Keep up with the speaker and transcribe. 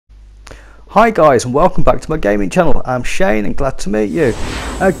Hi guys, and welcome back to my gaming channel. I'm Shane and glad to meet you.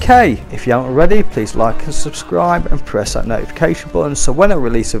 Okay, if you haven't already, please like and subscribe and press that notification button so when I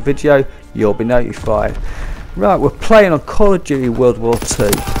release a video you'll be notified. Right, we're playing on Call of Duty World War II.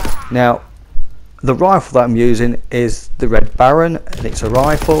 Now the rifle that I'm using is the Red Baron and it's a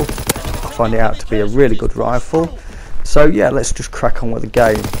rifle. I find it out to be a really good rifle. So yeah, let's just crack on with the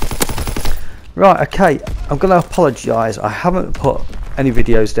game. Right, okay, I'm going to apologise. I haven't put any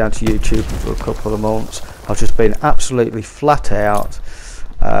videos down to YouTube for a couple of months. I've just been absolutely flat out.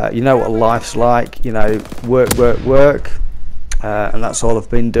 You know what life's like, you know, work, and that's all I've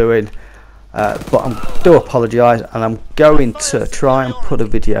been doing. But I do apologise, and I'm going to try and put a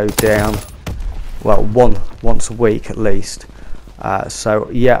video down, well, once a week at least. So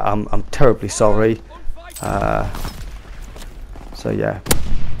yeah, I'm terribly sorry. So yeah,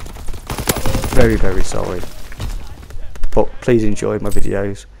 very sorry. But please enjoy my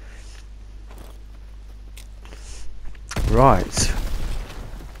videos. Right.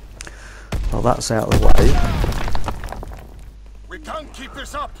 Well, that's out of the way. We can't keep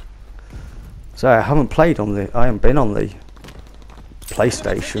this up. So I haven't been on the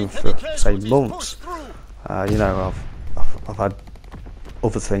PlayStation for say months. You know, I've had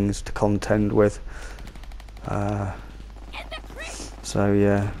other things to contend with. So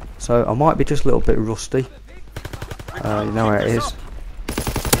yeah. So I might be just a little bit rusty. You know how it is.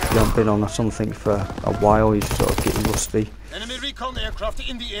 If you haven't been on something for a while, you sort of get rusty. Enemy recon aircraft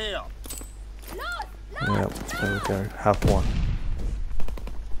in the air. Yep, there we go. Have one.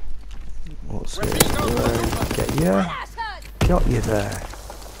 What's it? Get you. Got you there.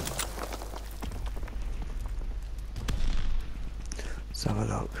 Let's have a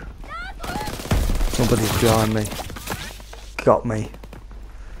look. Somebody's behind me. Got me.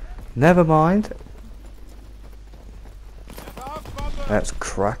 Never mind. Let's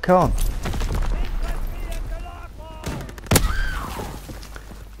crack on.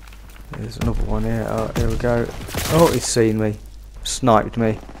 There's another one here. Oh, here we go. Oh, he's seen me. Sniped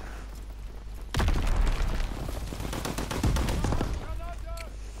me.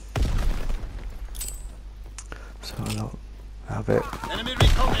 So I'll have it. Enemy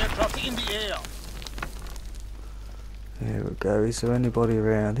recon aircraft in the air. Here we go. Is there anybody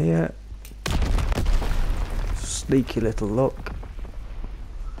around here? Sneaky little look.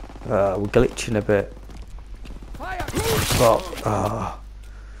 We're glitching a bit. But,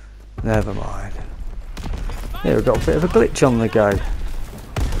 never mind. Yeah, we've got a bit of a glitch on the go.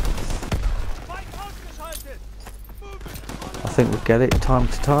 I think we get it time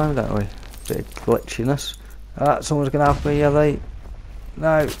to time, don't we? Bit of glitchiness. Someone's going to have me, are they?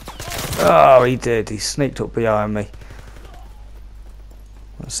 No. Oh, he did. He sneaked up behind me.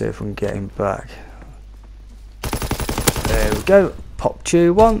 Let's see if we can get him back. There we go. Pop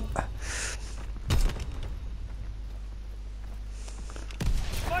chew one.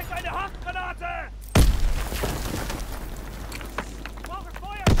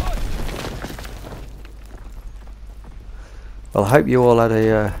 Well, I hope you all had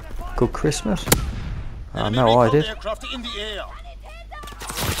a good Christmas. I know I did.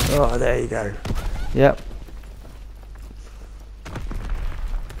 Oh, there you go. Yep.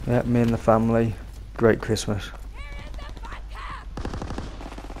 Yep, me and the family. Great Christmas.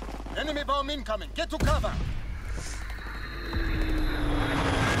 Enemy bomb incoming. Get to cover.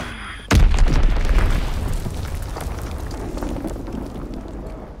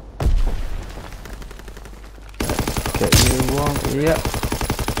 Get you one. Yep.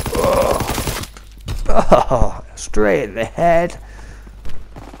 Oh, straight in the head.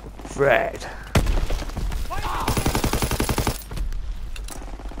 Fred.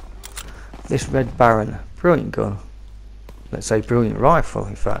 This Red Baron, brilliant gun. Let's say brilliant rifle,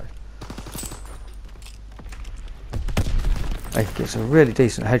 in fact. I can get some really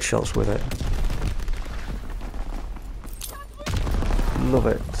decent headshots with it. Love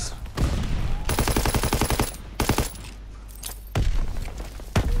it.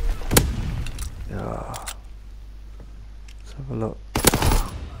 Oh. Let's have a look.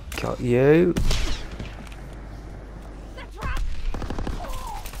 Got you.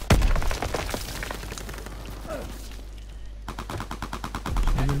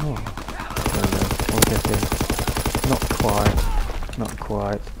 Any more? Can we get in? Not quite. Not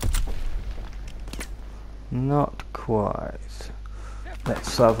quite. Not quite.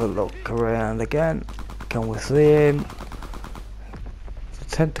 Let's have a look around again. Can we see him? I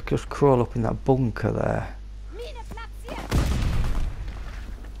tend to just crawl up in that bunker there.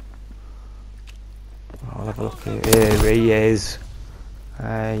 I'll have a look here. Here he is.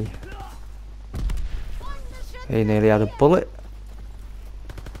 Hey. He nearly had a bullet.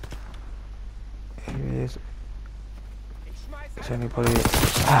 Here he is. Is anybody?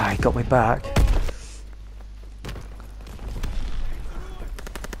 Ah, he got me back.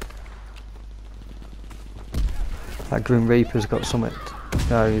 That Grim Reaper's got something.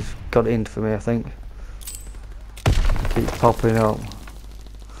 No, he's got it in for me, I think. Keeps popping up.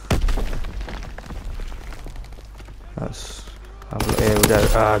 That's. Here we go.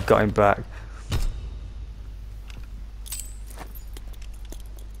 Ah, got him back.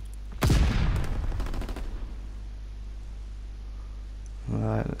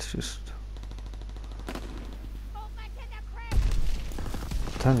 Right, let's just.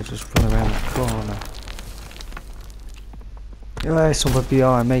 Time to just run around the corner. Oh, there's someone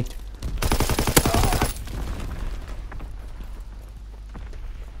behind me.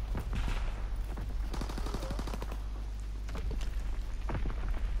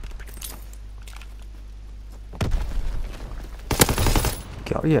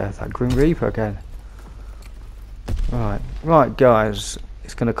 God, yeah, that Grim Reaper again. Right guys,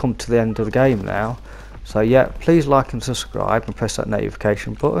 it's going to come to the end of the game now. So yeah, please like and subscribe and press that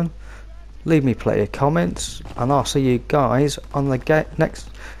notification button. Leave me plenty of comments, and I'll see you guys on the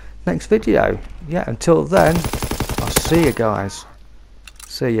next video. Yeah, until then, I'll see you guys.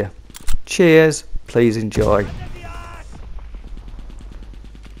 See ya. Cheers. Please enjoy.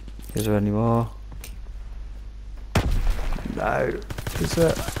 Is there any more? No. Is there?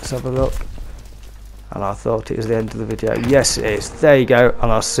 Let's have a look. And I thought it was the end of the video. Yes, it is. There you go.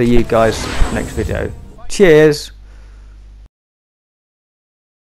 And I'll see you guys next video. Cheers.